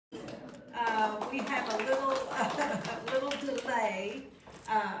we have a little, a little delay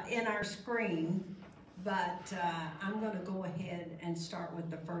in our screen, but I'm going to go ahead and start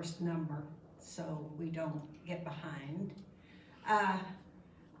with the first number so we don't get behind.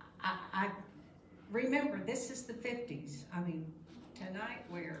 I remember, this is the 50s. I mean, tonight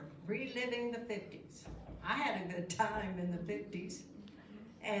we're reliving the 50s. I had a good time in the 50s,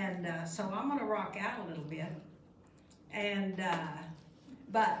 and so I'm going to rock out a little bit. And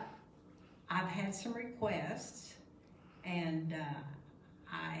but I've had some requests, and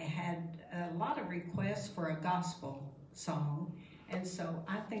I had a lot of requests for a gospel song, and so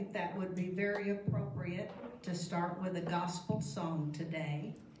I think that would be very appropriate to start with a gospel song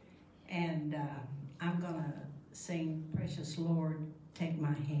today. And I'm gonna sing Precious Lord, Take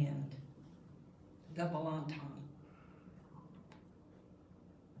My Hand, double entendre.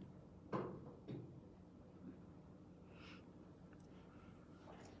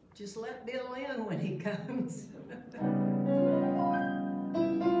 Just let Bill in when he comes.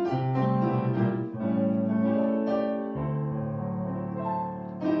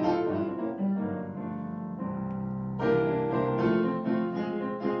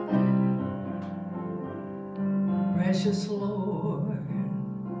 Precious Lord,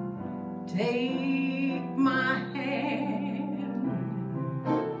 take my hand,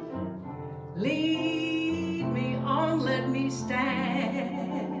 lead me on, let me stand.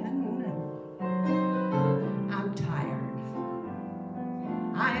 I'm tired,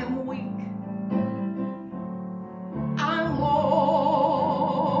 I am weak, I'm worn.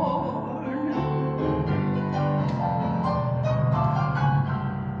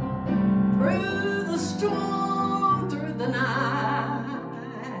 Through the storm, through the night,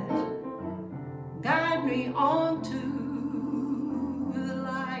 guide me on to the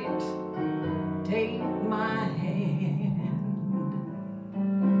light. Take my hand,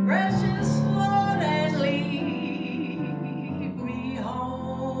 precious Lord, and lead me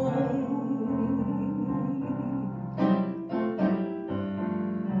home.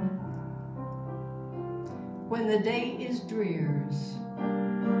 When the day is drears,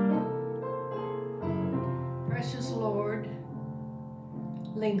 precious Lord,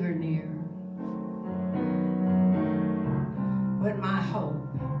 linger near. When my hope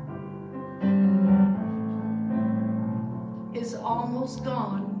is almost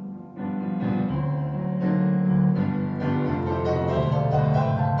gone,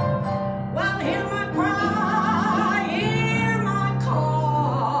 well, hear my cry, hear my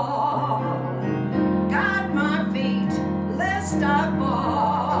call, guide my feet lest I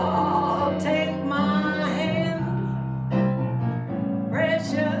fall. Take my hand,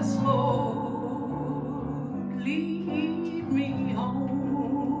 precious Lord, lead me home.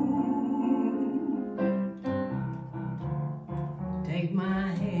 Take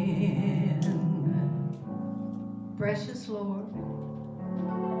my hand, precious Lord,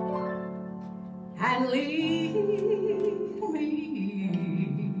 and lead me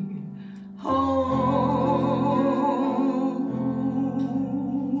home.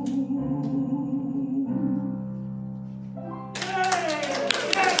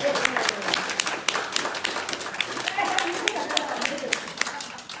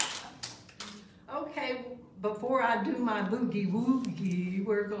 Okay, before I do my boogie woogie,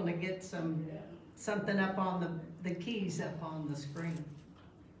 we're going to get something up on the keys up on the screen.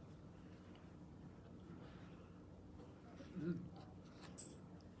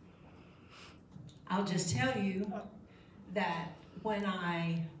 I'll just tell you that when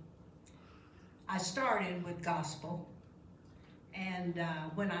I started with gospel, and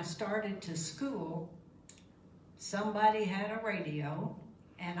when I started to school, somebody had a radio,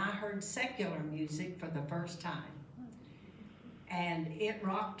 and I heard secular music for the first time. And it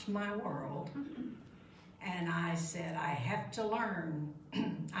rocked my world. And I said, I have to learn,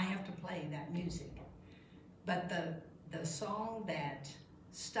 I have to play that music. But the song that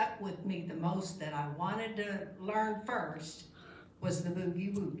stuck with me the most, that I wanted to learn first, was the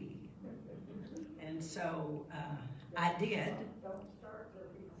Boogie Woogie. And so I did. Don't start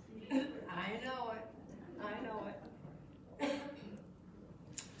with I know it, I know it.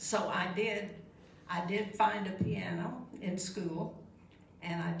 So I did find a piano in school,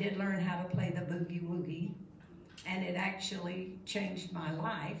 and I did learn how to play the Boogie Woogie, and it actually changed my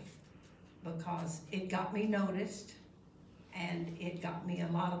life because it got me noticed, and it got me a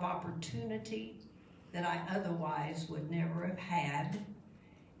lot of opportunity that I otherwise would never have had.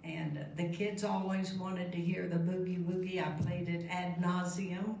 And the kids always wanted to hear the Boogie Woogie. I played it ad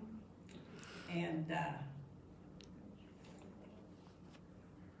nauseum, and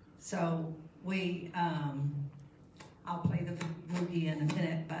so I'll play the boogie in a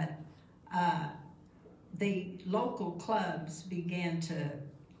minute, but the local clubs began to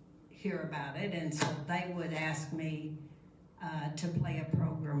hear about it, and so they would ask me to play a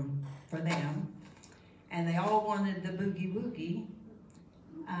program for them. And they all wanted the boogie woogie,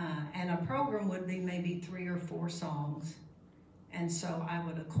 and a program would be maybe 3 or 4 songs. And so I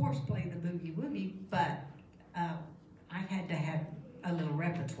would, of course, play the boogie woogie, but I had to have a little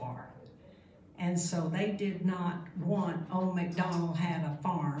repertoire. And so they did not want Old MacDonald Had a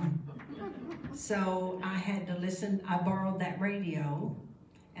Farm. So I had to listen. I borrowed that radio,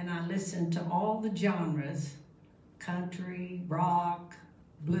 and I listened to all the genres: country, rock,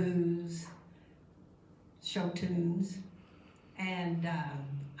 blues, show tunes. And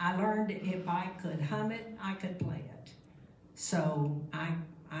I learned if I could hum it, I could play it. So I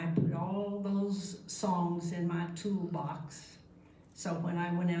put all those songs in my toolbox. So when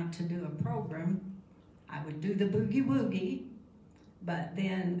I went out to do a program, I would do the boogie woogie, but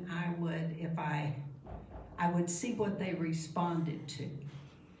then I would see what they responded to.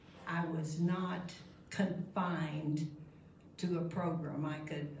 I was not confined to a program.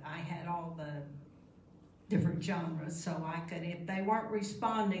 I had all the different genres, so I could, if they weren't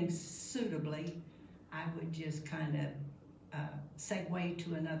responding suitably, I would just kind of segue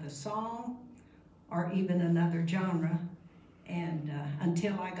to another song or even another genre, and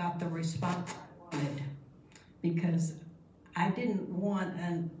until I got the response I wanted, because I didn't want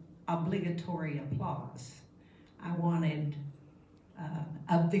an obligatory applause. I wanted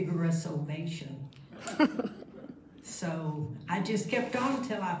a vigorous ovation. So I just kept on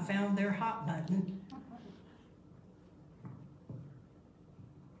until I found their hot button.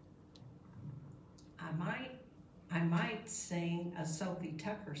 I might sing a Sophie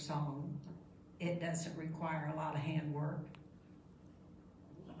Tucker song. It doesn't require a lot of handwork.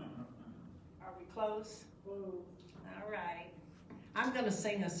 Are we close? All right. I'm going to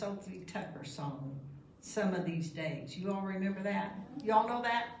sing a Sophie Tucker song some of these days. You all remember that? You all know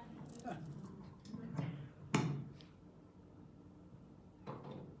that?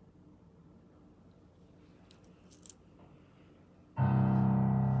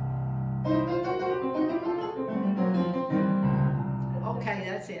 Okay,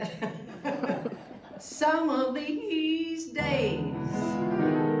 that's it. Some of these days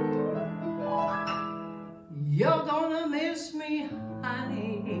you're gonna miss me,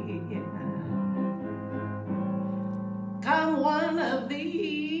 honey. Come one of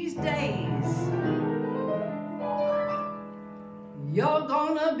these days, you're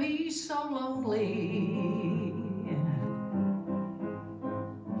gonna be so lonely.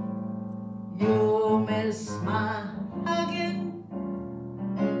 You'll miss my hugging,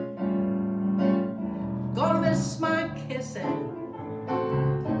 gonna miss my kissing.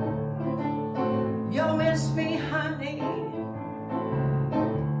 You'll miss me, honey,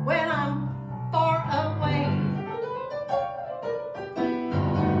 when I'm far away.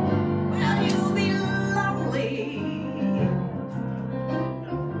 Well, you'll be lonely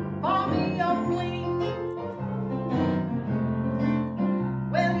for me only.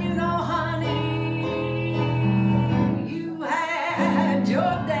 Well, you know, honey, you had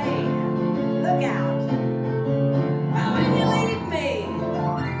your day. Look out. Well, when you leave me,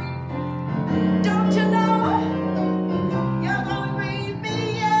 don't you know you're gonna grieve me?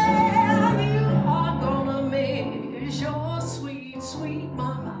 Yeah, you are gonna miss your sweet, sweet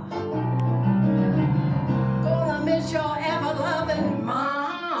mama. Gonna miss your ever-loving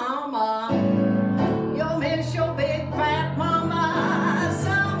mama. You'll miss your big fat mama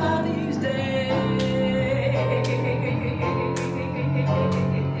some of these days.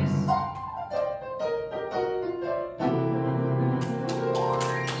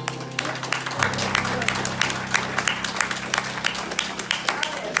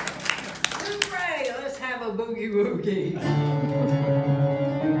 Hooray, let's have a boogie woogie.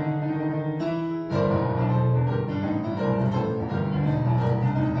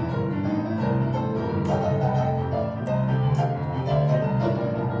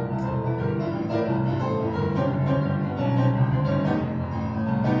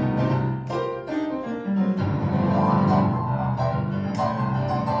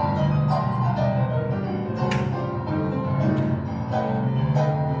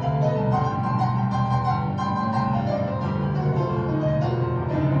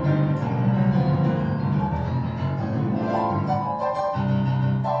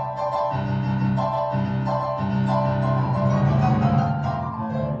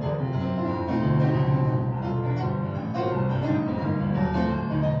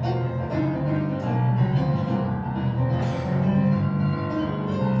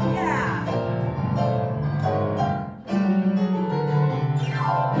 Yeah.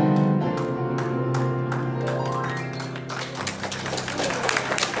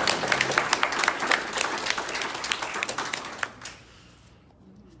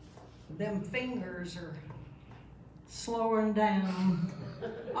 down, down.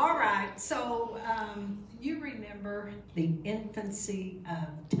 All right, so you remember the infancy of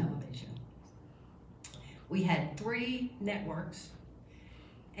television. We had 3 networks,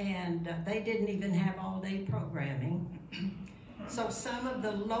 and they didn't even have all-day programming. So some of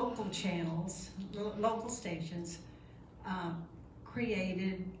the local channels, local stations,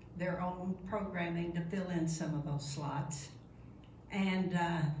 created their own programming to fill in some of those slots. And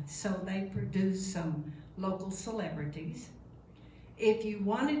so they produced some local celebrities. If you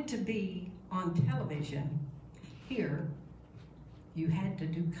wanted to be on television here, you had to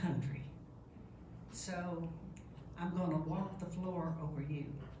do country. So I'm going to walk the floor over you.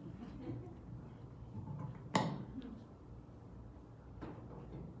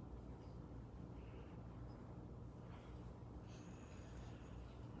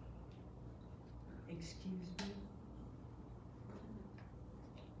 Excuse me.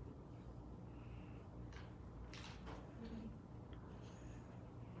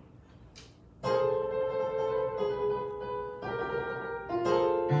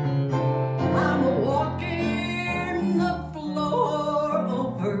 I'm walking the floor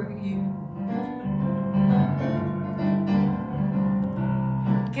over you.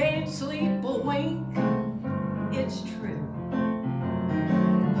 Can't sleep a wink, it's true.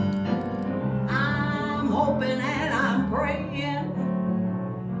 I'm hoping and I'm praying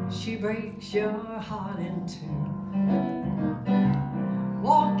she breaks your heart in two.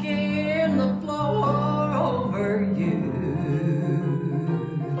 Walking the floor over you.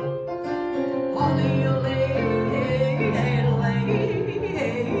 Ollie,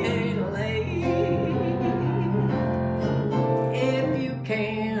 if you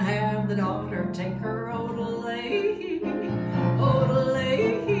can't have the daughter, take her odalay,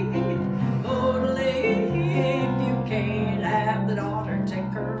 odalay, odalay. If you can't have the daughter, take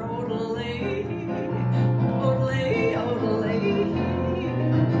her odalay, odalay, odalay.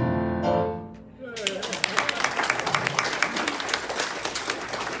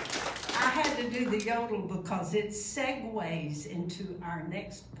 I had to do the yodel because it segues into our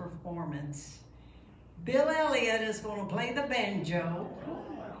next performance. Bill Elliott is going to play the banjo.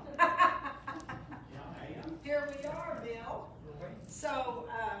 Here we are, Bill. So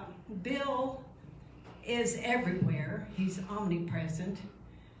Bill is everywhere. He's omnipresent.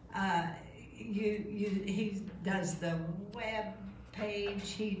 He does the web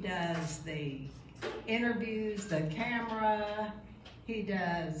page. He does the interviews, the camera. He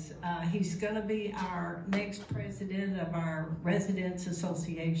does. He's going to be our next president of our Residents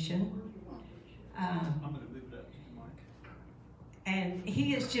Association. I'm going to move it up to the mic. And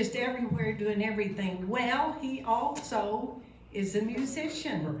he is just everywhere doing everything. Well, he also is a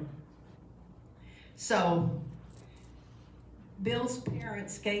musician. So Bill's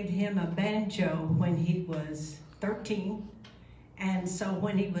parents gave him a banjo when he was 13. And so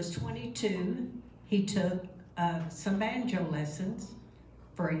when he was 22, he took some banjo lessons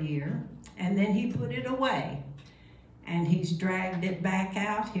for a year. And then he put it away. And he's dragged it back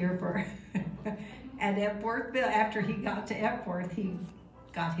out here for at Epworth. After he got to Epworth, he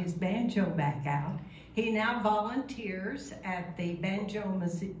got his banjo back out. He now volunteers at the Banjo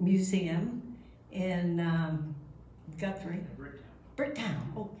Museum in Guthrie. Bricktown,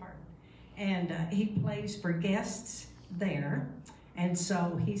 oh pardon. And he plays for guests there. And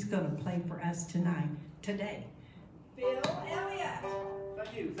so he's going to play for us today. Bill Elliott.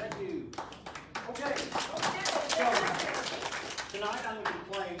 Thank you, thank you. Okay, so tonight I'm going to be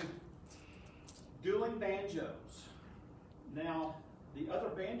playing dueling banjos. Now, the other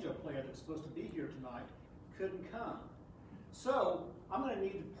banjo player that's supposed to be here tonight couldn't come. So, I'm going to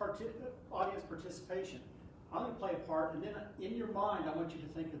need audience participation. I'm going to play a part, and then in your mind, I want you to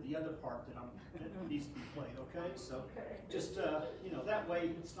think of the other part that needs to be played, okay? So, just, that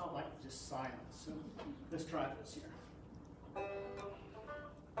way it's not like just silence. So, let's try this here.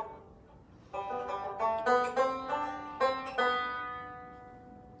 Oh,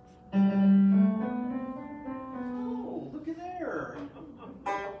 look at there.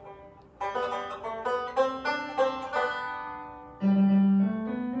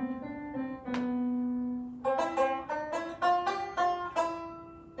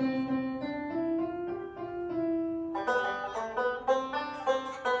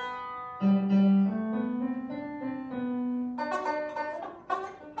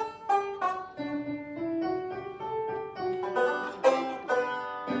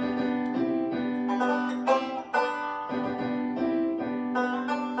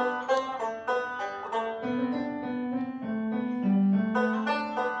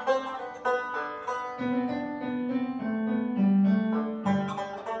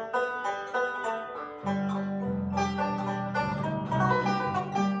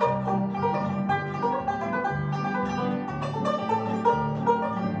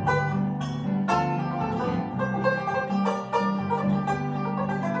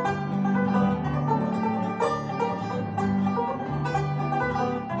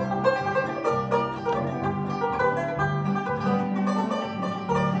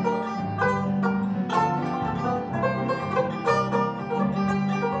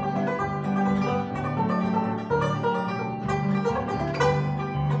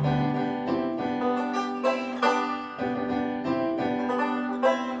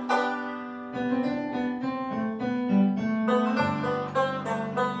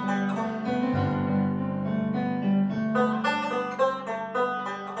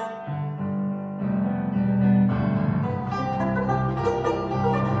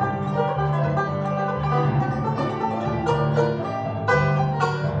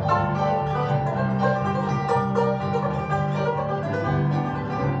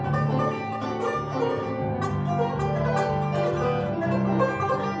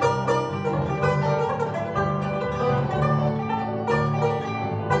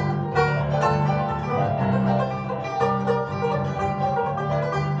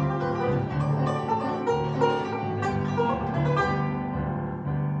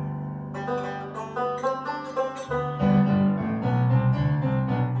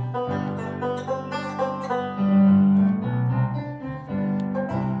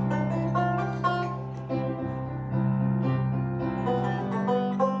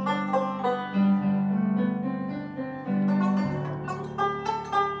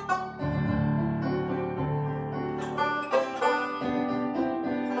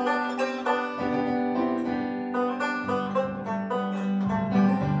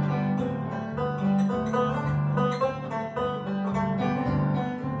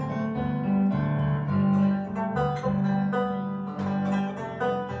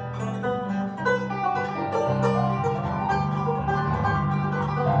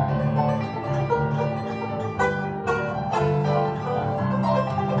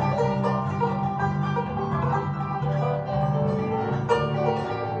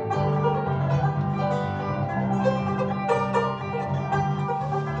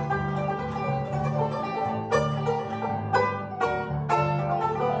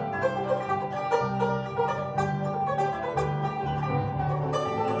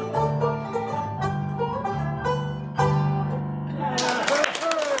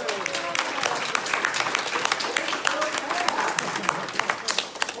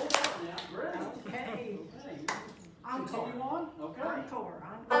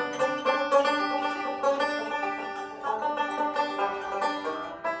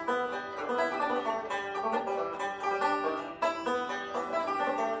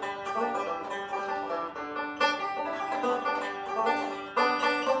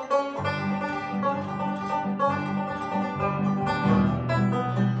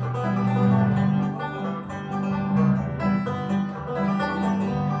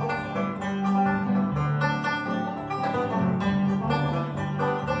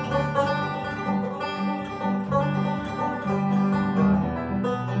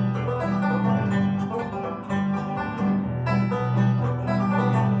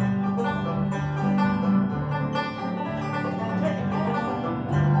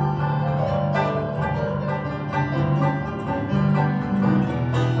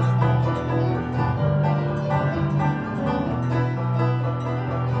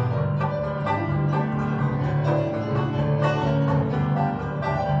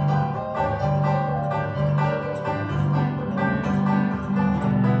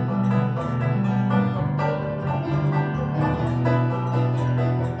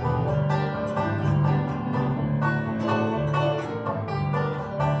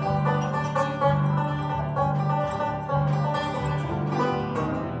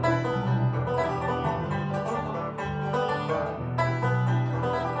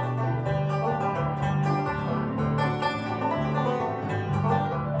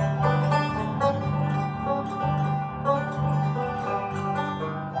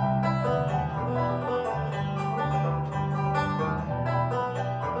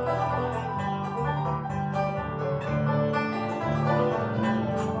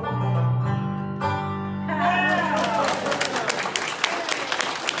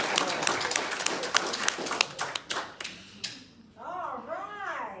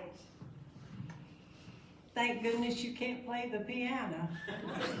 play the piano.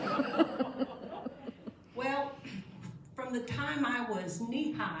 Well, from the time I was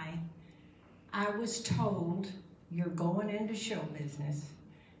knee-high, I was told, you're going into show business.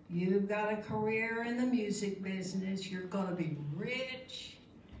 You've got a career in the music business. You're going to be rich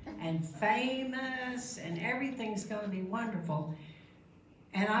and famous, and everything's going to be wonderful.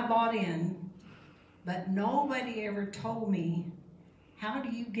 And I bought in, but nobody ever told me, how do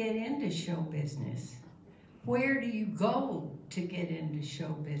you get into show business? Where do you go to get into show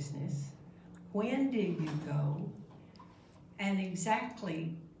business? When do you go? And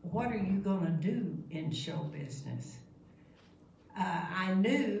exactly what are you going to do in show business? I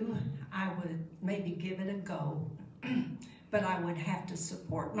knew I would maybe give it a go, but I would have to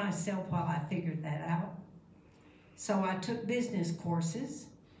support myself while I figured that out. So I took business courses,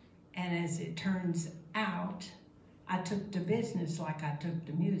 and as it turns out, I took to business like I took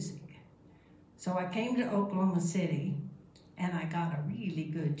to music. So I came to Oklahoma City, and I got a really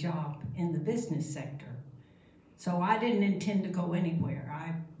good job in the business sector. So I didn't intend to go anywhere.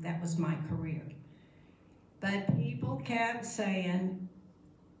 That was my career. But people kept saying,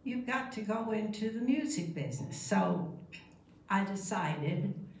 you've got to go into the music business. So I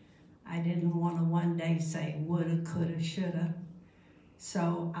decided I didn't want to one day say woulda, coulda, shoulda.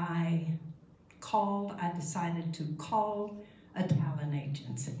 So I decided to call a talent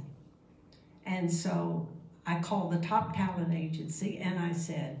agency. And so I called the top talent agency and I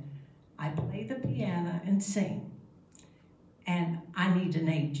said, I play the piano and sing, and I need an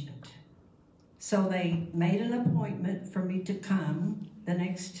agent. So they made an appointment for me to come the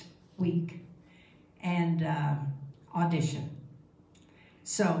next week and audition.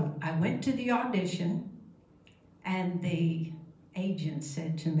 So I went to the audition, and the agent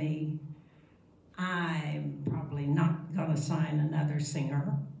said to me, I'm probably not going to sign another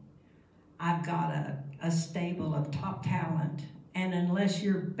singer. I've got a stable of top talent, and unless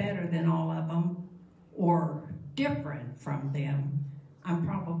you're better than all of them or different from them, I'm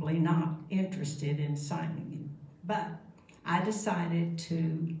probably not interested in signing you. But I decided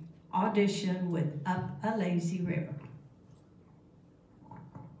to audition with Up a Lazy River.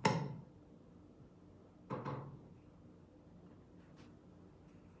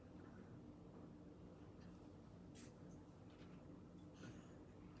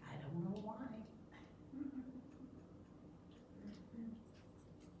 I don't know why.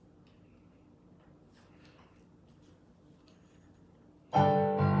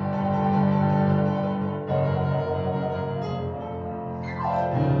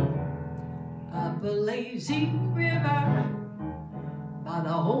 Up a lazy river by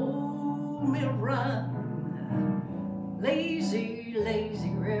the old mill run, lazy,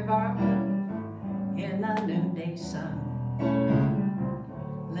 lazy river in the noonday sun.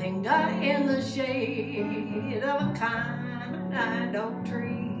 Linger in the shade of a kind oak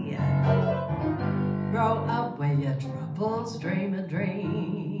tree. Grow up where your troubles dream a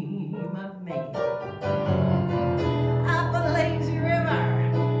dream of me. Up a lazy river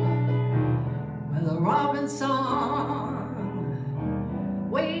where the robin song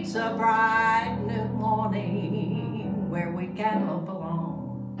waits a bright new morning, where we can loaf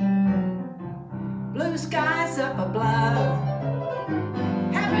along. Blue skies up above,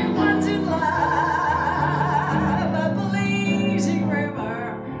 everyone's in love. Up a lazy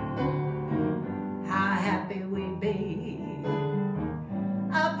river, how happy we'd be.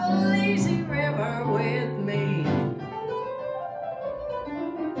 Up a lazy river with me.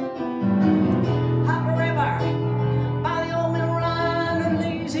 Up a river by the old mill run, a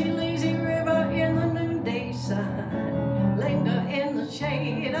lazy, lazy river in the noonday sun. Linger in the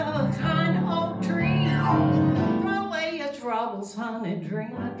shade of a kind old tree. Throw away your troubles, honey,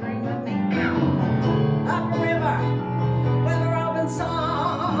 dream a dream of me. Up a river where the robin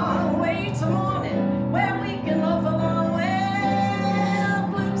song waits a morning, where we can loaf along. Well,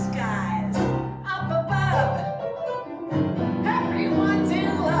 blue skies up above, everyone's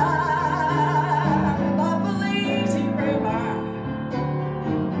in love. Up a lazy river,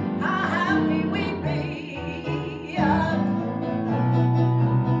 how happy we'd be.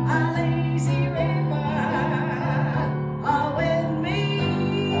 Up a lazy river, with me.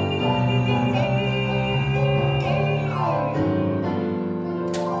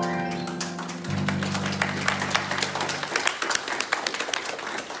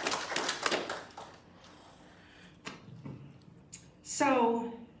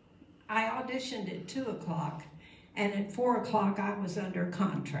 So I auditioned at 2 o'clock, and at 4 o'clock I was under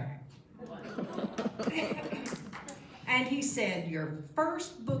contract. And he said, your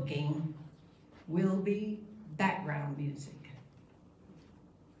first booking will be background music.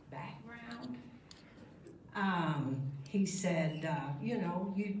 Background? he said, you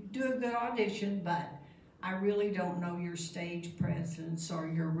know, you do a good audition, but I really don't know your stage presence or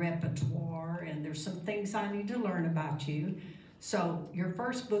your repertoire, and there's some things I need to learn about you. So your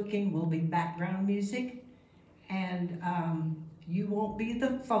first booking will be background music, and you won't be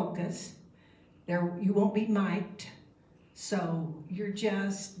the focus. You won't be mic'd. So you're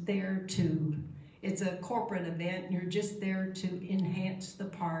just there to, it's a corporate event, and you're just there to enhance the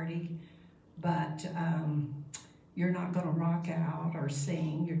party, but you're not gonna rock out or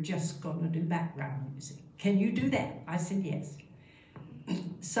sing, you're just gonna do background music. Can you do that? I said yes.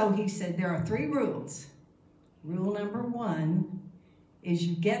 So he said, there are 3 rules. Rule number 1 is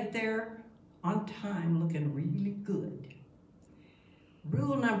you get there on time looking really good.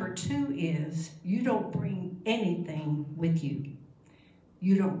 Rule number 2 is you don't bring anything with you.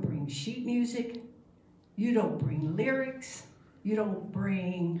 You don't bring sheet music, you don't bring lyrics, you don't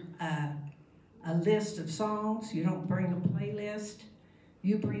bring a list of songs, you don't bring a playlist,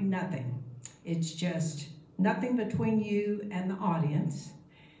 you bring nothing. It's just nothing between you and the audience.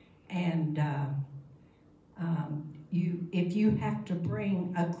 And if you have to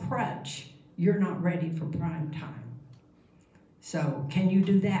bring a crutch, you're not ready for prime time. So can you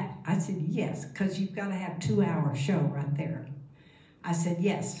do that? I said yes, because you've got to have a 2-hour show right there. I said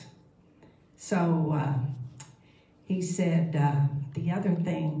yes. So he said the other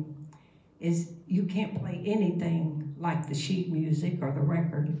thing is you can't play anything like the sheet music or the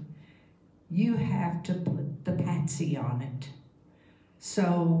record. You have to put the patsy on it.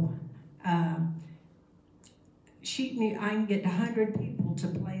 So sheet music, I can get 100 people to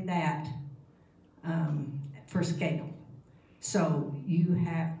play that for scale. So you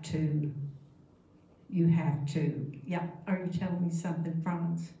have to, yeah, are you telling me something,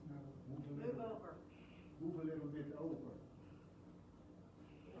 Franz? Move over. Move a little bit over.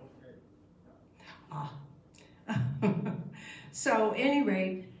 Okay. So any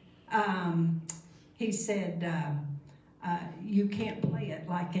rate, he said, you can't play it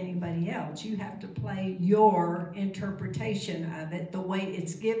like anybody else. You have to play your interpretation of it, the way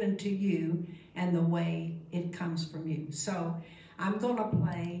it's given to you and the way it comes from you. So I'm going to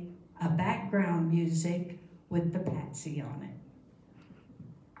play a background music with the patsy on it.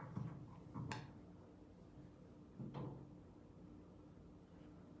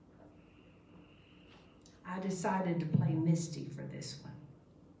 I decided to play Misty for this one.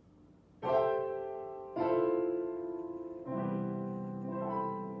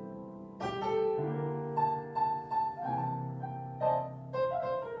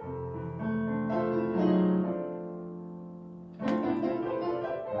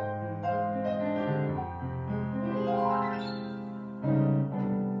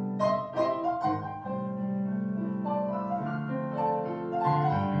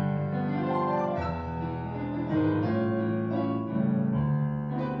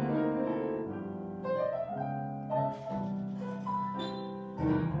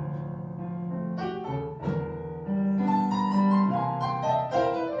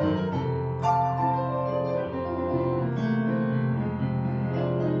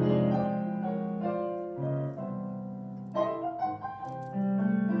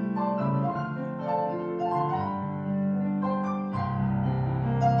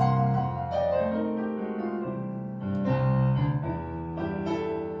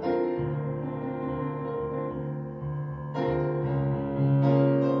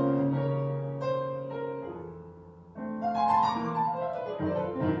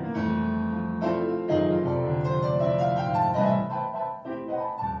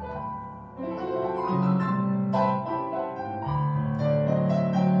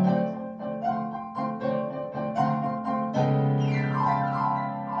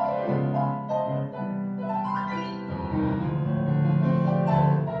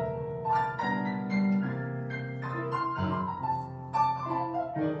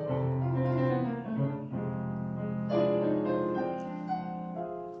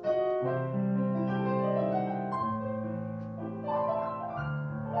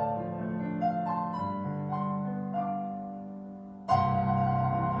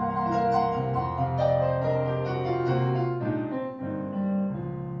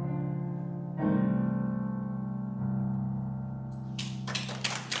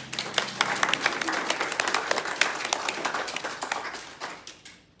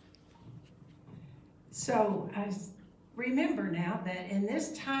 So I remember now that in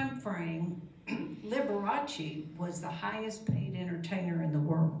this time frame, Liberace was the highest paid entertainer in the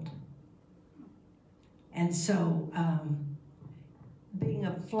world. And so being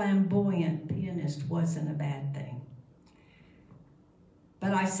a flamboyant pianist wasn't a bad thing.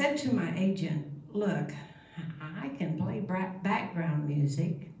 But I said to my agent, look, I can play background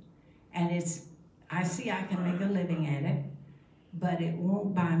music, and I see I can make a living at it, but it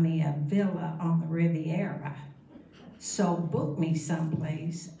won't buy me a villa on the Riviera. So book me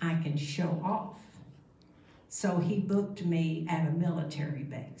someplace I can show off. So he booked me at a military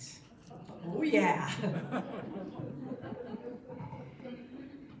base. Oh yeah.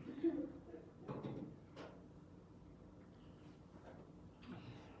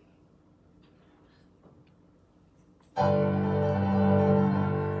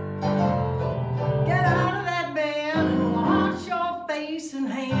 Get out of that bed and wash your face and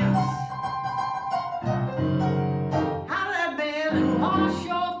hands. Out of that bed and wash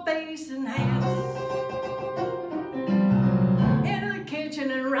your face and hands. Into the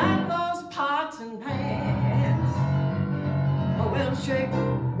kitchen and right those pots and pans. Oh, well, shake,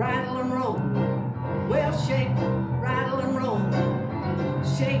 rattle, and roll. Well, shake, rattle, and roll.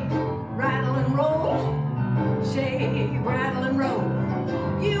 Shake, rattle, and roll. Shake, rattle, and roll.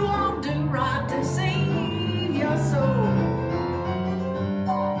 You won't do right to save your soul.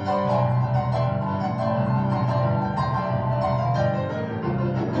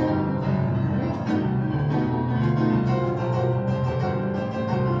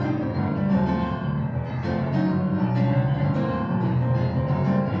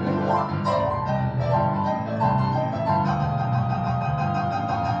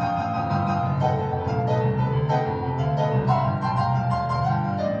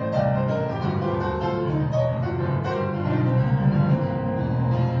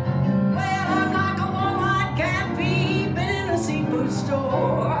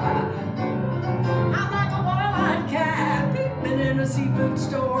 Seafood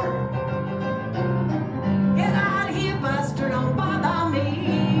store. Get out of here, Buster, don't bother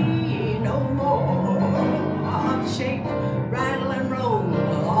me no more. Oh, shake, rattle, and roll.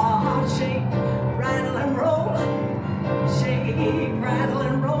 Oh, shake, rattle, and roll. Shake, rattle,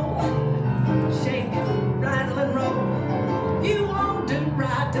 and roll. Shake, rattle, and roll. You won't do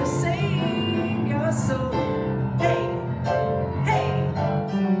right to save your soul. Hey, hey.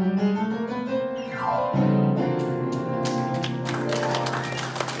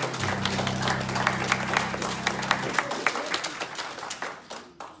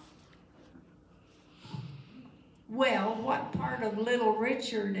 Well, what part of Little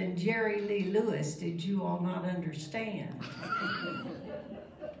Richard and Jerry Lee Lewis did you all not understand?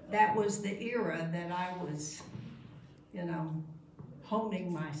 That was the era that I was,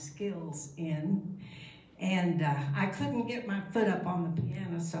 honing my skills in. And I couldn't get my foot up on the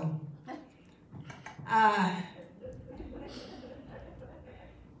piano, so I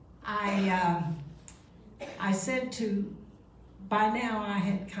said to, by now I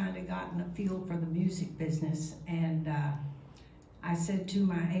had kind of gotten a feel for the music business, and I said to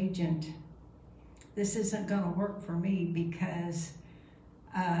my agent, this isn't going to work for me because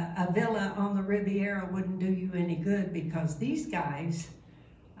a villa on the Riviera wouldn't do you any good, because these guys,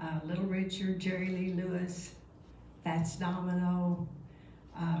 Little Richard, Jerry Lee Lewis, Fats Domino,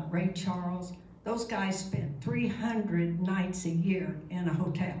 Ray Charles, those guys spent 300 nights a year in a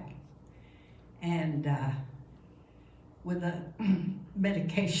hotel. And with a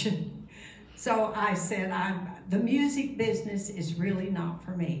medication. So I said, the music business is really not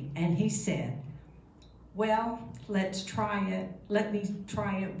for me. And he said, well, let's try it. Let me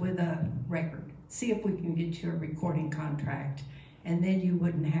try it with a record. See if we can get you a recording contract, and then you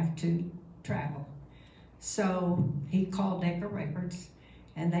wouldn't have to travel. So he called Decca Records,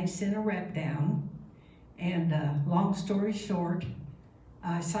 and they sent a rep down. And long story short,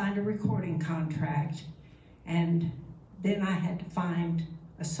 I signed a recording contract, and then I had to find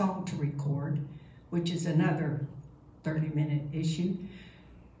a song to record, which is another 30-minute issue.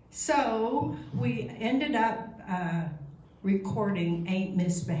 So we ended up recording Ain't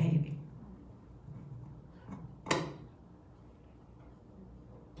Misbehaving.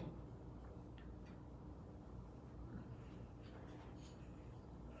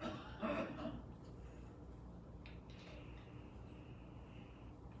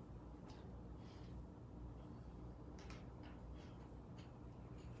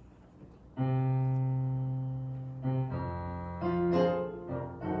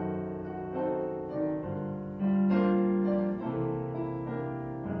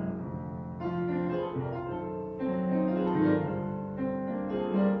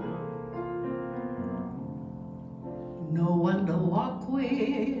 No one to walk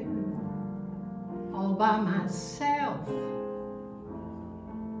with, all by myself.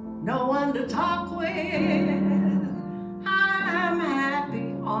 No one to talk with, I'm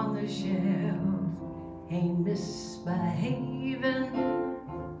happy on the shelf. Ain't misbehaving,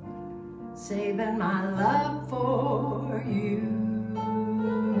 saving my love for you.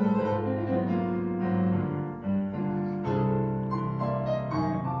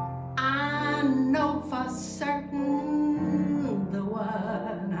 I know for certain the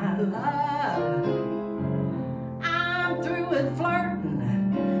one I love. I'm through with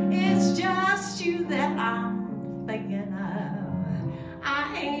flirting, it's just you that I'm thinking of.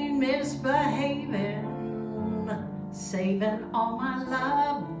 I ain't misbehaving, saving all my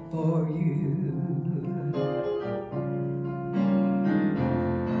love for you.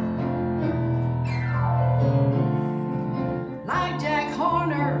 Like Jack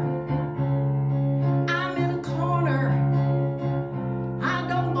Horner, I'm in a corner, I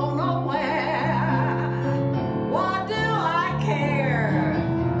don't go nowhere. What do I care?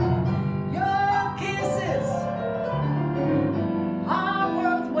 Your kisses are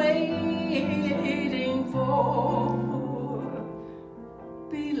worth waiting for.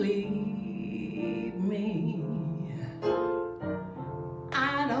 Believe me,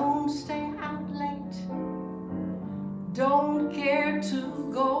 I don't stay out late, don't care to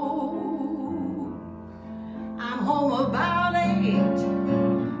go. I'm home about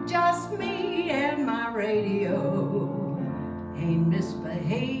 8, just me and my radio. Ain't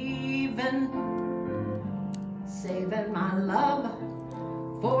misbehaving, saving my love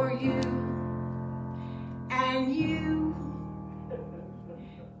for you. And you,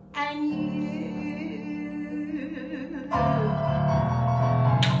 and you.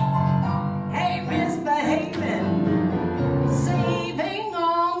 Ain't misbehaving, saving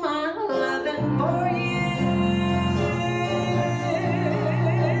all my loving for you.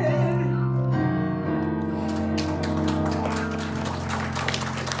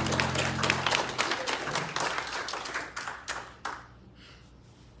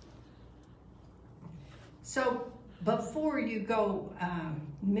 So before you go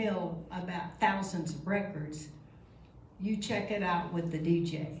mill about thousands of records, you check it out with the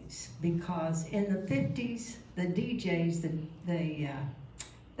DJs, because in the 50s, the DJs, they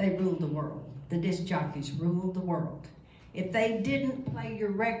ruled the world. The disc jockeys ruled the world. If they didn't play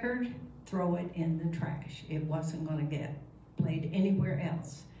your record, throw it in the trash. It wasn't gonna get played anywhere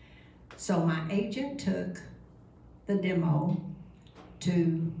else. So my agent took the demo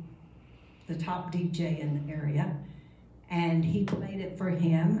to the top DJ in the area, and he played it for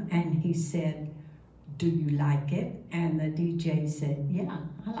him, and he said, "Do you like it?" And the DJ said, "Yeah,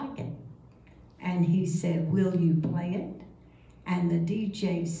 I like it." And he said, "Will you play it?" And the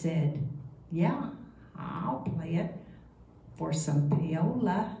DJ said, "Yeah, I'll play it for some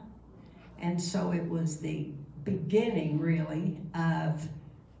payola." And so it was the beginning, really, of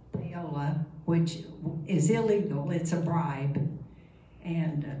payola, which is illegal. It's a bribe.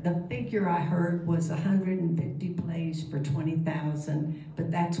 And the figure I heard was 150 plays for 20,000, but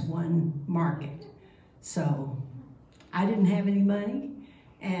that's one market. So I didn't have any money,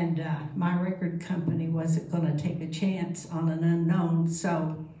 and my record company wasn't going to take a chance on an unknown.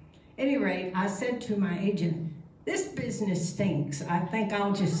 So at any rate, I said to my agent, "This business stinks. I think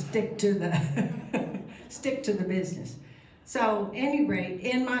I'll just stick to the stick to the business." So at any rate,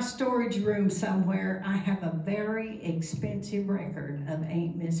 in my storage room somewhere, I have a very expensive record of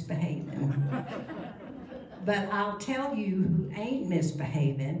Ain't Misbehaving. But I'll tell you who ain't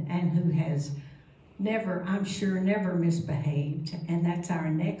misbehaving and who has never, I'm sure, never misbehaved, and that's our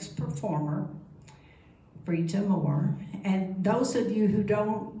next performer, Frida Moore. And those of you who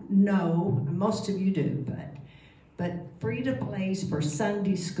don't know, most of you do, but Frida plays for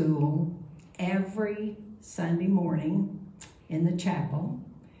Sunday school every Sunday morning in the chapel.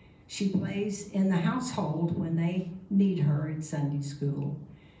 She plays in the household when they need her at Sunday school.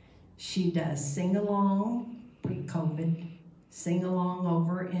 She does sing-along, pre-COVID, sing-along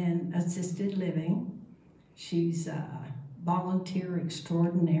over in assisted living. She's a volunteer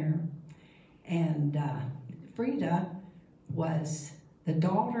extraordinaire. And Frida was the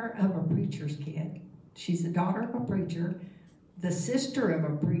daughter of a preacher's kid. She's the daughter of a preacher, the sister of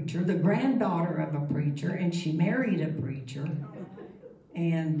a preacher, the granddaughter of a preacher, and she married a preacher.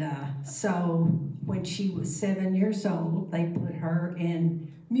 And so when she was 7 years old, they put her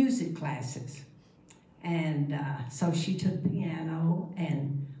in music classes. And so she took piano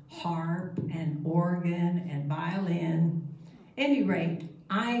and harp and organ and violin. At any rate,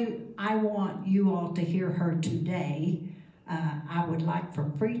 I want you all to hear her today. I would like for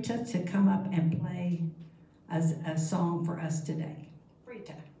Frida to come up and play a song for us today.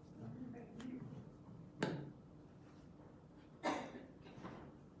 Frida.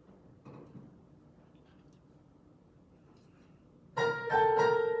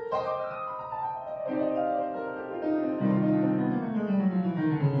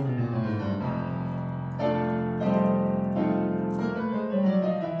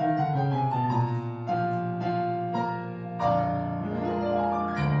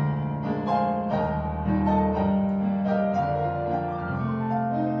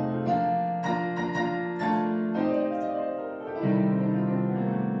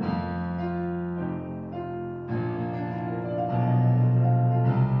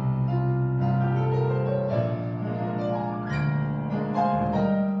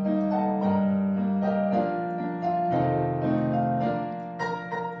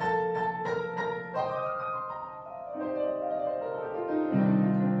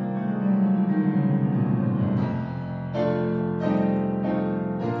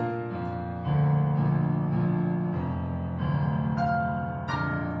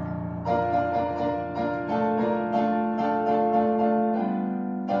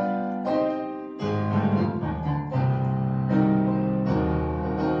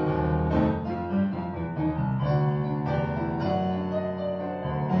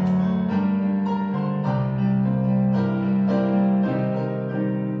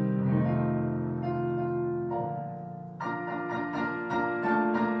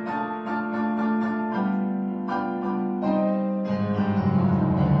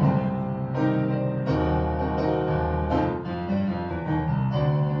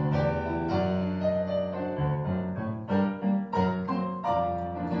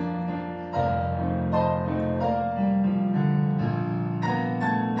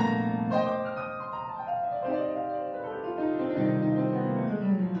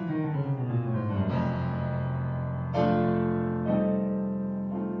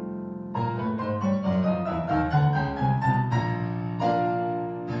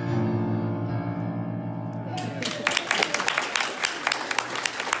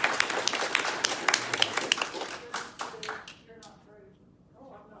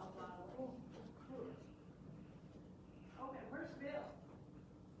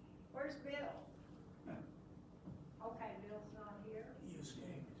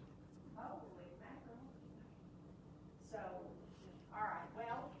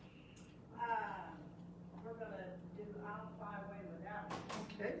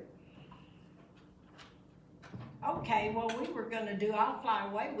 Okay, well, we were gonna do I'll Fly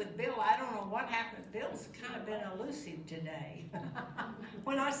Away with Bill. I don't know what happened. Bill's kind of been elusive today.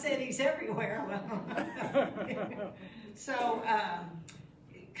 When I said he's everywhere, well. So,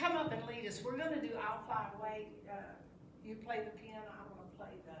 come up and lead us. We're gonna do I'll Fly Away. You play the piano, I'm gonna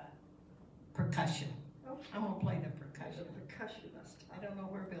play the percussion. Okay. I'm gonna play the The percussion. percussionist. I don't know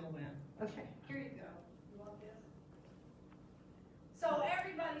where Bill went. Okay. Here you go. You want this? So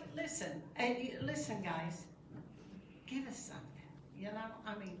everybody, listen, and listen, guys. Give us something. You know,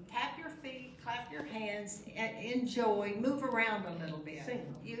 I mean, tap your feet, clap your hands, enjoy, move around a little bit.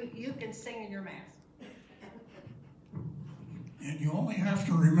 Sing. You can sing in your mask. And you only have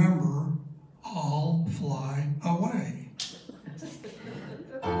to remember, I'll fly away.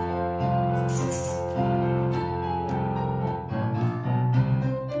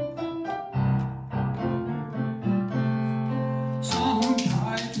 Some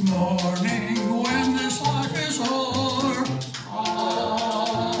bright morning when this life is o'er,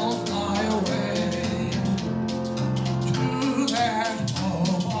 I'll fly away to that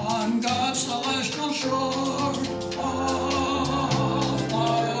home on God's celestial shore. I'll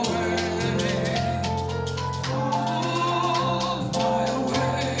fly away. I'll fly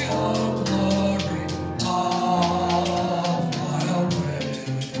away, oh glory. I'll fly away.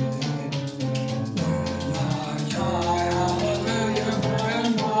 When I die, hallelujah, by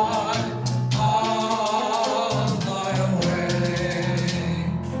and by, I'll fly away.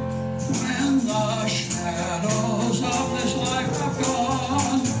 When the shadows of this life have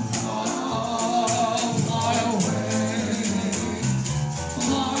gone, I'll fly away.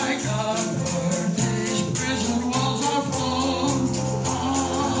 Like a bird, these prison walls are flown,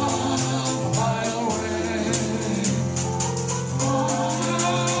 I'll fly away. I'll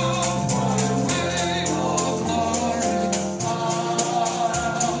fly away, oh glory,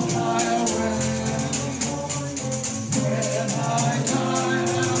 I'll fly away. When I die,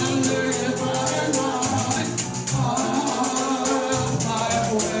 hallelujah, by and by, I'll fly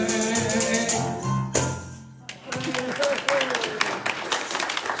away.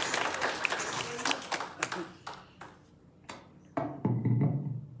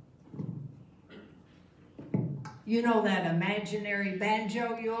 You know that imaginary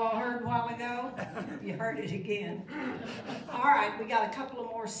banjo you all heard a while ago? You heard it again. All right, we got a couple of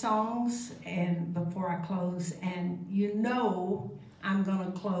more songs and before I close, and you know I'm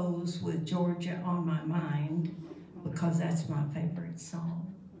gonna close with Georgia on My Mind because that's my favorite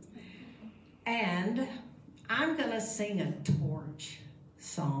song. And I'm gonna sing a torch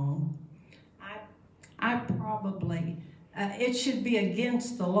song. I probably, it should be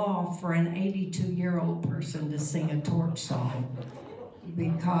against the law for an 82-year-old person to sing a torch song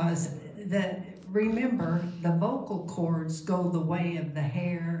because remember, the vocal cords go the way of the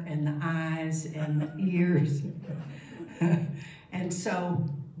hair and the eyes and the ears. And so,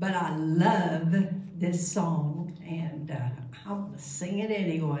 but I love this song and I'm gonna sing it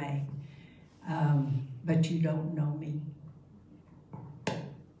anyway. But you don't know me.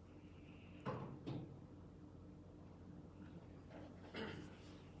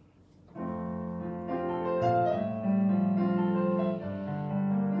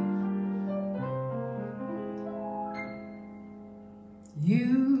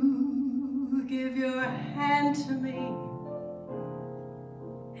 You give your hand to me,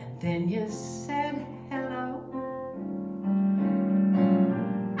 and then you said hello.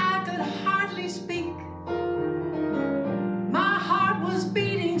 I could hardly speak, my heart was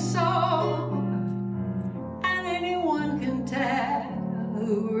beating so, and anyone can tell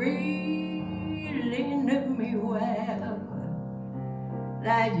who really knew me well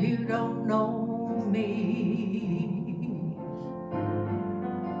that you don't know me.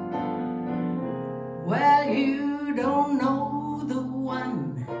 Well, you don't know the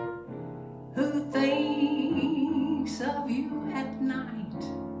one who thinks of you at night,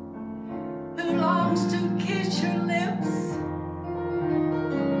 who longs to kiss your lips,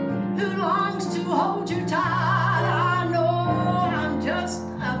 who longs to hold you tight. I know I'm just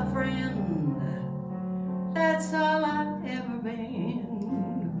a friend, that's all I've ever been,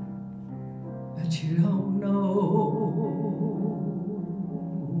 but you don't know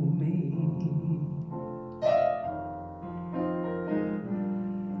me.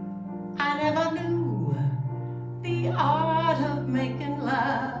 I never knew the art of making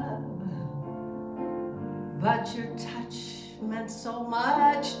love, but your touch meant so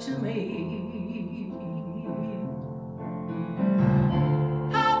much to me.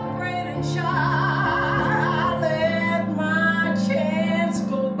 How afraid and shy I let my chance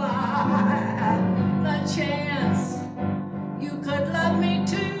go by, the chance you could love me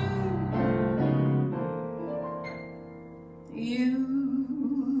too.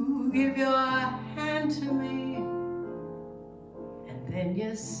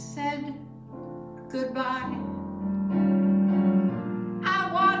 you said goodbye. I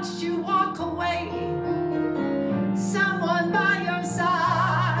watched you walk away, someone by your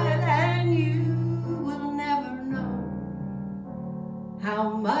side, and you will never know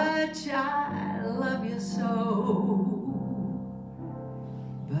how much I love you so.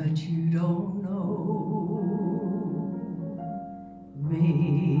 But you don't know me.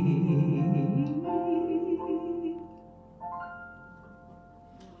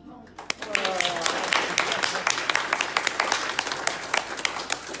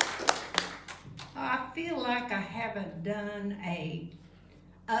 I feel like I haven't done a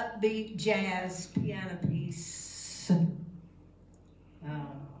upbeat jazz piano piece.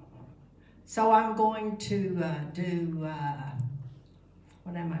 So I'm going to do,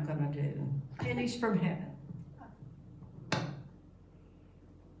 what am I going to do? Pennies from Heaven.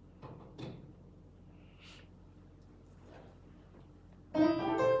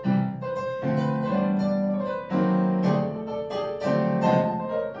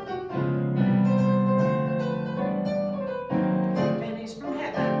 Pennies from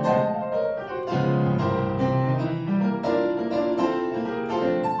Heaven.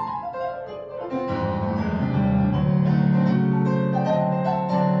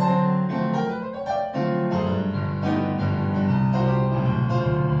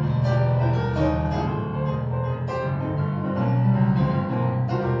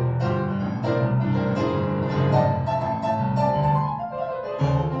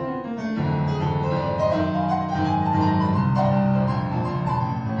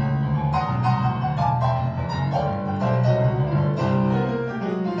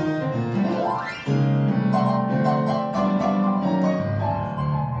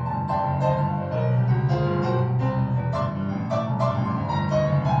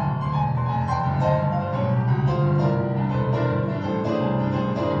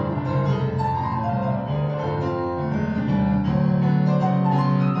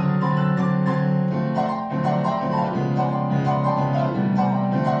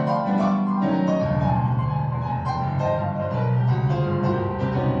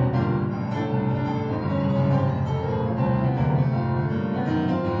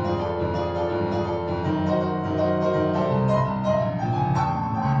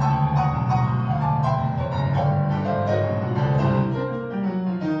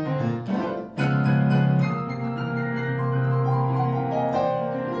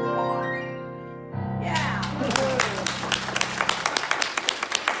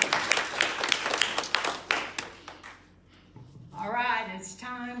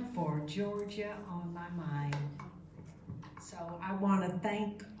 Georgia on my mind. So I want to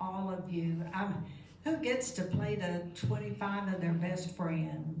thank all of you. Who gets to play to 25 of their best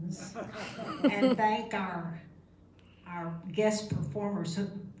friends? And thank our guest performers,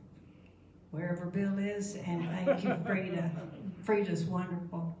 wherever Bill is, and thank you, Frida. Frida's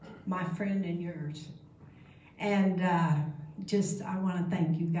wonderful, my friend and yours. And I want to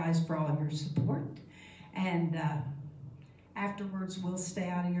thank you guys for all your support. And afterwards, we'll stay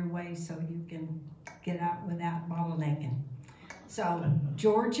out of your way so you can get out without bottlenecking. So,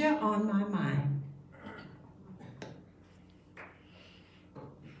 Georgia on my mind.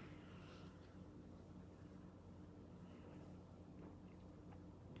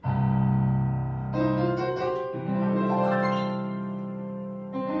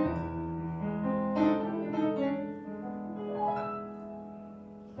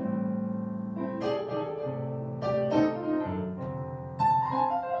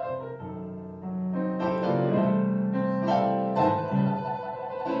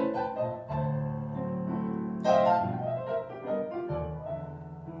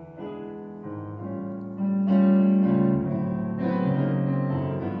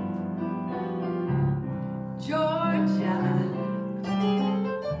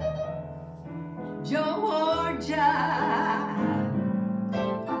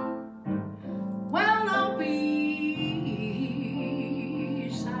 Well, no peace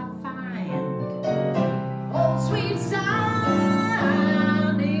I find. Oh, sweet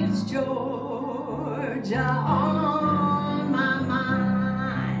sound is Georgia on my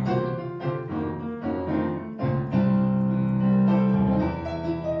mind.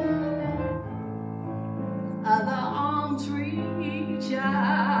 Other arms reach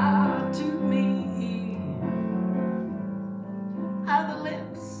out to me. Other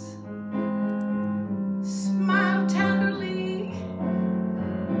lips smile tenderly,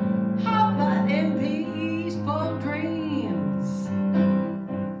 hover in peaceful dreams.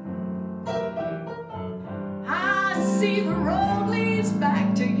 I see the road leads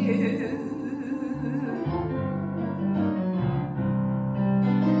back to you.